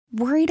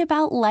Worried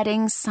about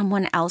letting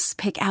someone else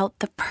pick out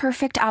the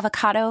perfect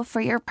avocado for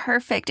your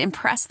perfect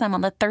impress them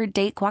on the third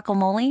date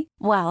guacamole?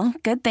 Well,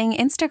 good thing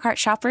Instacart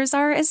shoppers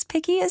are as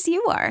picky as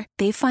you are.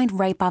 They find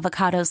ripe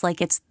avocados like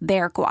it's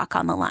their guac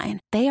on the line.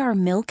 They are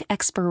milk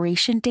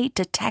expiration date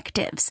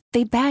detectives.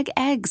 They bag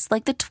eggs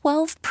like the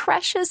 12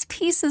 precious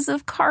pieces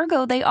of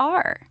cargo they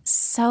are.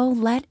 So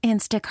let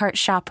Instacart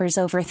shoppers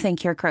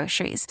overthink your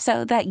groceries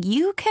so that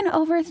you can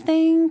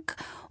overthink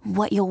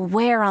what you'll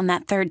wear on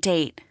that third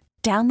date.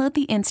 Download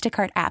the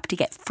Instacart app to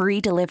get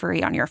free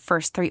delivery on your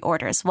first 3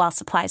 orders while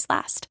supplies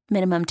last.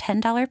 Minimum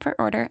 $10 per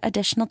order.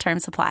 Additional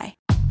terms apply.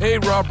 Hey,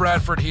 Rob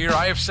Bradford here.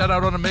 I have set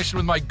out on a mission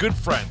with my good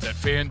friends at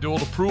FanDuel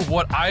to prove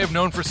what I have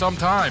known for some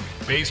time.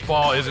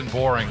 Baseball isn't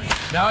boring.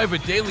 Now I have a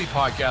daily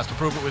podcast to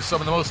prove it with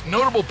some of the most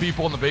notable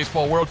people in the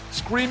baseball world,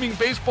 screaming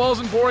baseball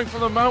isn't boring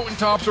from the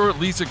mountaintops, or at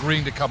least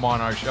agreeing to come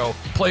on our show.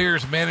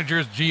 Players,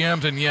 managers,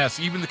 GMs, and yes,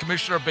 even the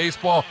commissioner of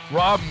baseball,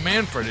 Rob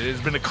Manfred. It has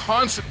been a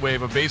constant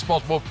wave of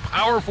baseball's most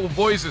powerful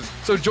voices.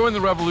 So join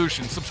the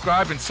revolution.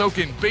 Subscribe and soak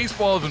in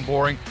Baseball Isn't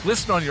Boring.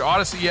 Listen on your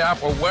Odyssey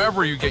app or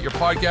wherever you get your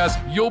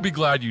podcasts. You'll be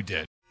glad you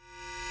did.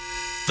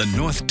 The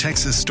North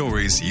Texas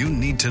stories you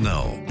need to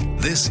know.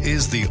 This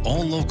is the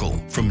All Local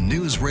from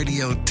News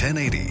Radio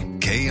 1080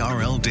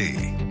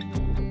 KRLD.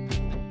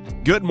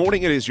 Good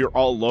morning. It is your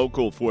All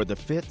Local for the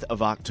 5th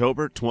of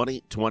October,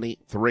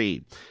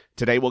 2023.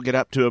 Today we'll get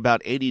up to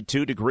about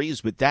 82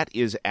 degrees, but that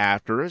is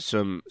after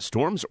some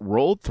storms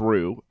rolled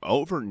through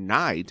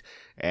overnight,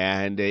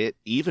 and it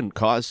even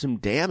caused some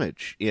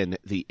damage in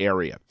the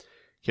area.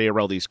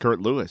 KRLD's Kurt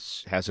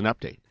Lewis has an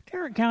update.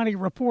 Tarrant County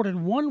reported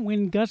one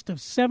wind gust of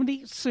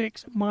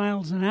 76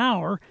 miles an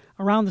hour.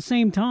 Around the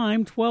same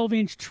time,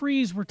 12-inch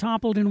trees were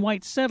toppled in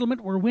White Settlement,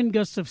 where wind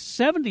gusts of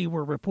 70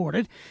 were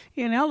reported.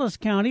 In Ellis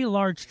County,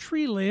 large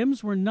tree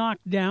limbs were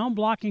knocked down,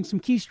 blocking some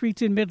key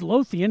streets in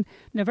Midlothian.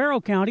 Navarro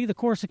County, the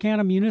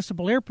Corsicana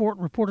Municipal Airport,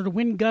 reported a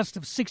wind gust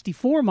of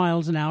 64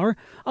 miles an hour.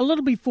 A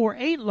little before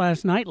 8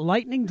 last night,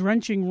 lightning,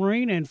 drenching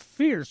rain, and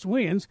fierce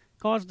winds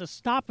caused a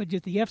stoppage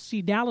at the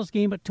FC Dallas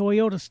game at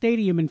Toyota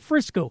Stadium in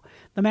Frisco.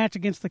 The match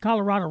against the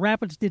Colorado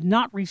Rapids did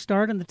not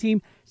restart, and the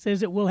team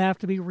says it will have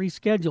to be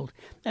rescheduled.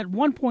 At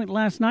one point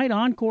last night,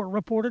 Encore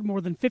reported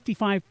more than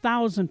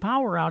 55,000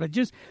 power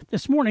outages.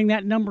 This morning,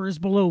 that number is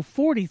below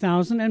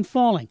 40,000 and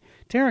falling.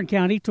 Tarrant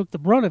County took the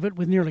brunt of it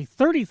with nearly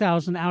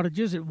 30,000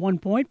 outages at one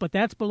point, but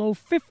that's below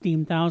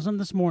 15,000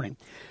 this morning.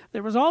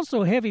 There was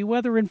also heavy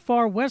weather in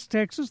far west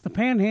Texas, the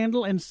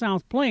Panhandle, and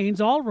South Plains,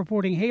 all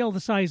reporting hail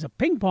the size of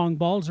ping pong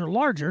balls or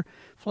larger.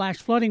 Flash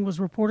flooding was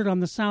reported on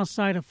the south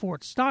side of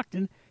Fort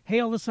Stockton.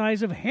 Hail the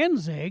size of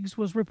hen's eggs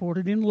was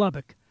reported in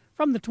Lubbock.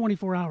 From the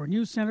 24-hour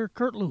News Center,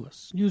 Kurt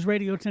Lewis, News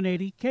Radio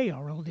 1080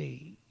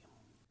 KRLD.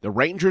 The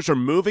Rangers are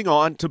moving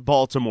on to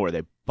Baltimore.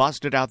 They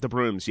busted out the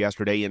brooms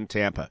yesterday in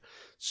Tampa,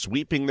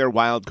 sweeping their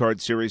wild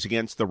card series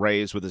against the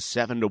Rays with a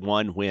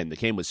 7-1 win. The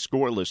game was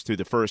scoreless through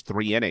the first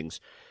 3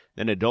 innings.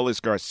 Then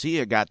Adolis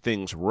Garcia got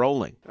things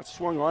rolling. That's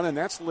swung on, and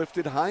that's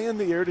lifted high in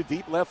the air to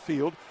deep left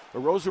field.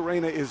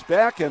 Arozarena is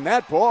back, and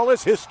that ball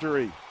is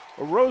history.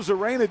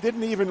 Arozarena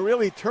didn't even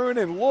really turn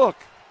and look.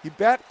 He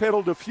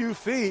backpedaled a few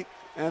feet,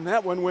 and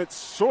that one went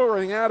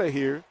soaring out of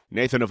here.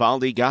 Nathan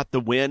Eovaldi got the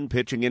win,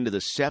 pitching into the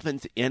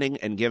 7th inning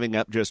and giving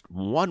up just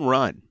 1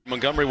 run.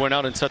 Montgomery went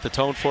out and set the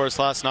tone for us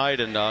last night,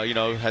 and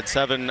had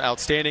 7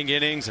 outstanding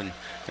innings, and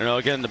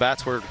again the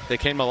bats they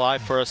came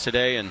alive for us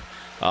today, and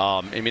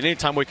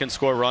anytime we can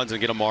score runs and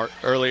get them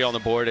early on the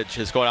board, it's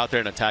just go out there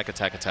and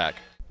attack.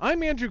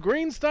 I'm Andrew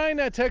Greenstein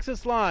at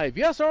Texas Live.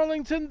 Yes,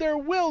 Arlington, there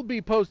will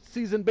be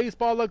postseason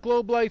baseball at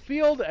Globe Life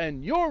Field,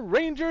 and your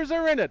Rangers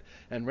are in it.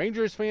 And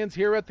Rangers fans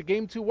here at the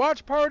Game 2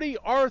 watch party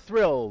are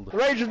thrilled. The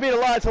Rangers mean a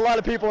lot to a lot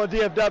of people in the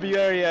DFW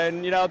area,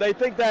 and they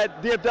think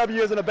that DFW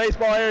isn't a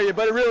baseball area,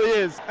 but it really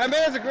is. I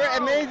mean, it's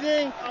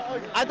amazing.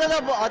 I thought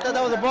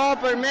that was a ball,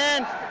 but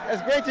man,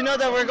 it's great to know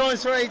that we're going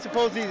straight to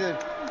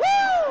postseason.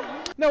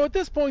 Now, at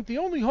this point, the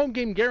only home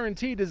game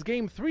guaranteed is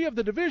Game 3 of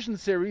the Division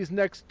Series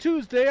next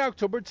Tuesday,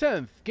 October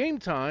 10th. Game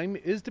time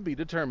is to be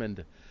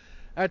determined.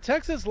 At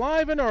Texas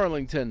Live in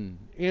Arlington,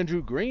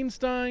 Andrew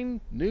Greenstein,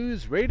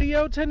 News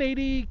Radio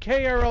 1080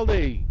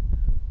 KRLD.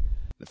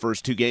 The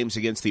first 2 games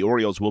against the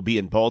Orioles will be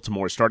in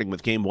Baltimore, starting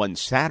with Game 1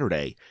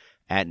 Saturday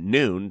at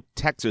noon,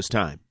 Texas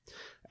time.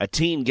 A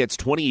teen gets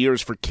 20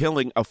 years for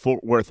killing a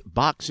Fort Worth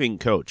boxing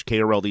coach.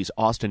 KRLD's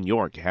Austin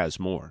York has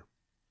more.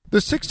 The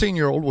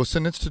 16-year-old was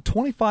sentenced to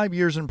 25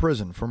 years in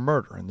prison for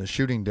murder in the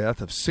shooting death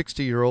of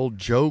 60-year-old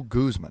Joe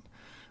Guzman.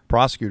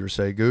 Prosecutors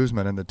say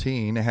Guzman and the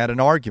teen had an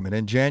argument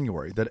in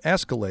January that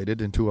escalated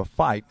into a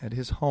fight at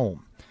his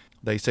home.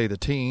 They say the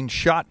teen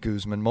shot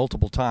Guzman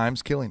multiple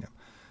times, killing him.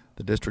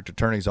 The district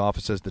attorney's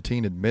office says the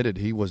teen admitted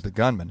he was the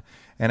gunman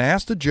and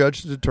asked the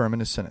judge to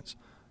determine his sentence.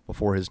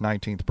 Before his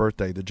 19th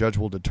birthday, the judge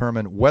will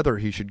determine whether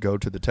he should go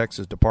to the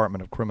Texas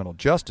Department of Criminal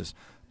Justice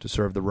to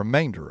serve the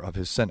remainder of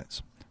his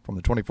sentence. From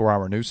the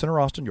 24-hour News Center,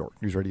 Austin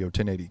York, News Radio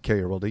 1080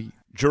 KRLD.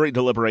 Jury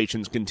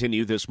deliberations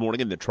continue this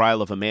morning in the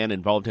trial of a man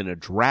involved in a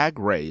drag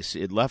race.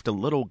 It left a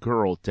little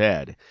girl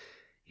dead.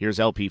 Here's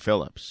LP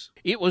Phillips.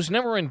 It was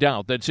never in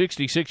doubt that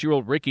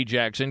 66-year-old Ricky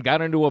Jackson got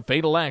into a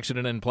fatal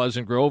accident in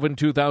Pleasant Grove in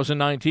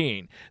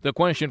 2019. The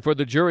question for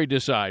the jury to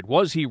decide,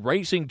 was he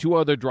racing two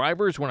other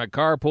drivers when a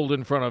car pulled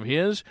in front of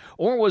his,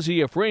 or was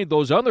he afraid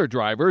those other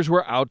drivers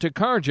were out to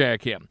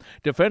carjack him?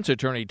 Defense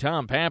attorney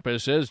Tom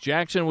Pappas says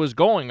Jackson was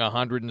going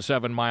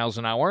 107 miles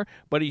an hour,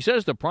 but he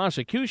says the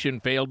prosecution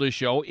failed to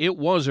show it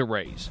was a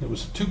race. It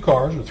was 2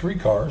 cars or 3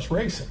 cars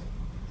racing.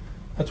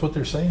 That's what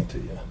they're saying to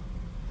you.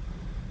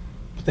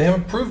 But they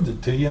haven't proved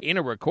it to you. In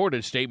a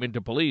recorded statement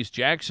to police,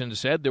 Jackson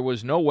said there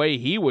was no way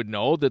he would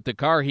know that the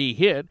car he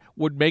hit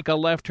would make a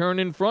left turn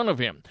in front of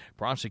him.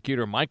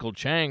 Prosecutor Michael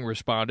Chang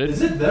responded,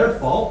 "Is it their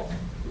fault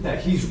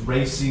that he's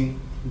racing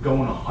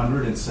going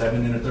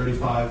 107 in a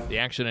 35? The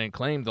accident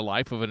claimed the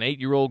life of an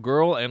 8-year-old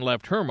girl and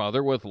left her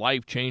mother with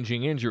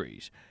life-changing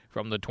injuries.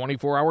 From the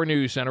 24-hour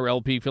news center,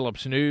 LP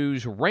Phillips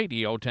News,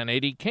 Radio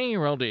 1080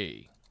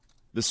 KRLD.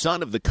 The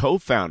son of the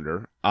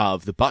co-founder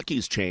of the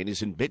Buc-ee's chain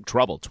is in big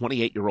trouble.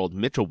 28-year-old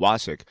Mitchell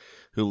Wasick,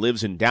 who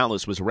lives in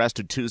Dallas, was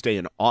arrested Tuesday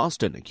in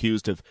Austin,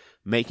 accused of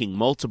making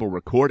multiple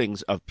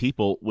recordings of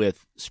people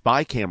with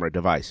spy camera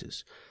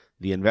devices.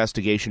 The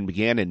investigation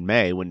began in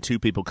May when 2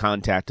 people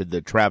contacted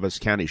the Travis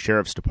County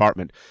Sheriff's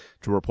Department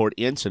to report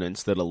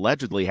incidents that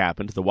allegedly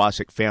happened to the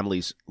Wasick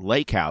family's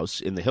lake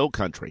house in the Hill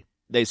Country.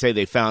 They say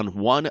they found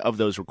one of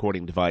those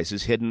recording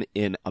devices hidden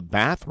in a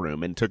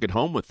bathroom and took it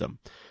home with them.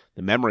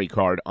 The memory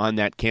card on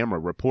that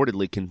camera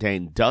reportedly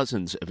contained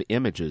dozens of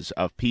images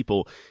of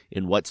people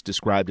in what's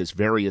described as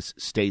various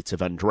states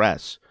of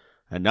undress.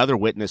 Another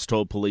witness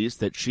told police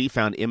that she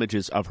found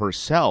images of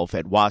herself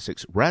at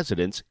Wasick's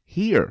residence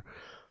here.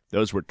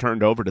 Those were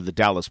turned over to the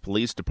Dallas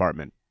Police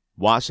Department.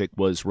 Wasick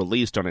was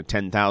released on a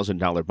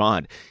 $10,000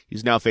 bond.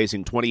 He's now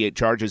facing 28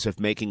 charges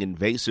of making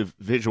invasive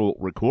visual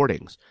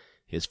recordings.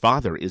 His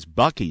father is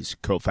Buc-ee's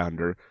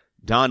co-founder,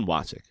 Don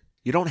Wasick.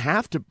 You don't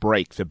have to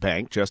break the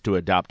bank just to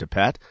adopt a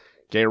pet.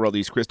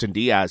 KRLD's Kristen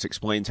Diaz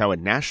explains how a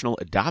national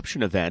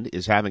adoption event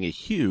is having a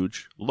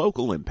huge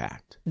local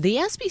impact. The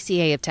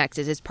SPCA of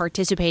Texas is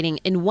participating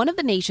in one of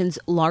the nation's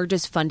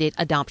largest funded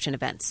adoption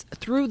events.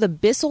 Through the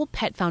Bissell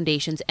Pet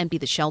Foundation's Empty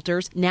the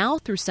Shelters, now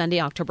through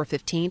Sunday, October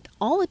 15th,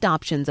 all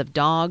adoptions of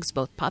dogs,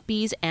 both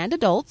puppies and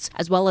adults,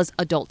 as well as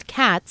adult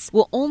cats,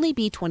 will only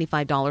be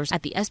 $25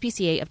 at the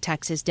SPCA of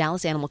Texas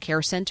Dallas Animal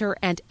Care Center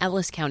and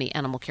Ellis County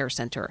Animal Care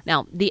Center.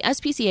 Now, the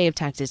SPCA of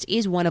Texas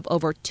is one of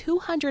over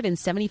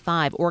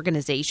 275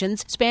 organizations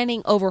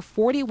spanning over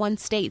 41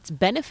 states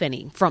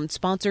benefiting from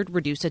sponsored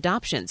reduced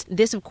adoptions.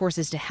 This, of course,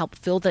 is to help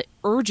fill the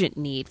urgent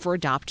need for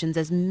adoptions,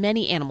 as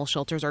many animal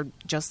shelters are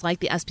just like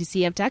the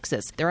SPCA of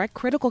Texas. They're at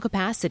critical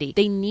capacity.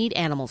 They need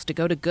animals to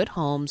go to good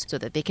homes so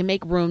that they can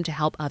make room to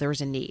help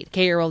others in need.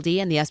 KRLD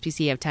and the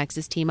SPCA of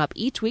Texas team up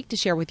each week to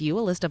share with you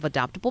a list of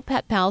adoptable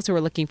pet pals who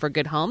are looking for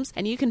good homes,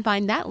 and you can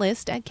find that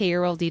list at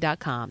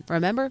KRLD.com.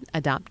 Remember,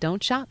 adopt,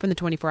 don't shop. From the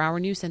 24-hour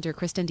news center,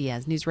 Kristen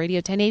Diaz, News Radio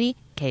 1080,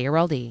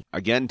 KRLD.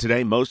 Again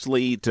today,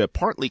 mostly to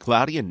partly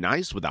cloudy and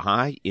nice with a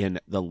high in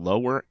the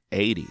lower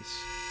 80s.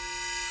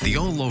 The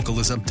All Local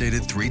is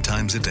updated 3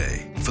 times a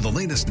day. For the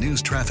latest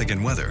news, traffic,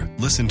 and weather,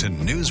 listen to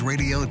News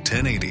Radio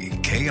 1080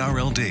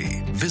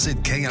 KRLD. Visit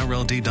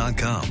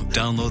KRLD.com,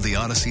 download the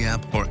Odyssey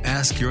app, or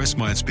ask your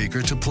smart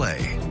speaker to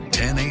play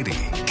 1080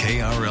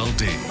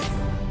 KRLD.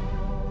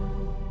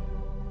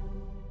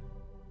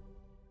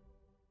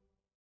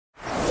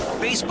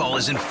 Baseball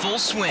is in full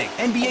swing.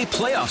 NBA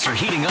playoffs are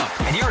heating up,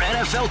 and your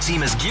NFL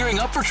team is gearing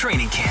up for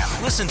training camp.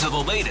 Listen to the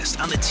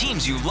latest on the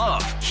teams you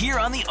love here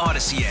on the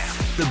Odyssey app.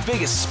 The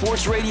biggest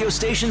sports radio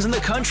stations in the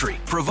country,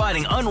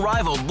 providing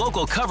unrivaled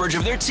local coverage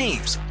of their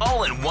teams,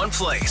 all in one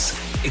place.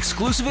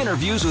 Exclusive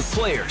interviews with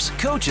players,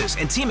 coaches,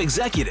 and team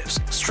executives,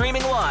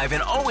 streaming live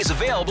and always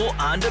available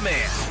on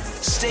demand.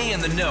 Stay in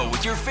the know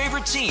with your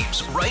favorite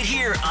teams right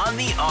here on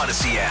the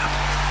Odyssey app.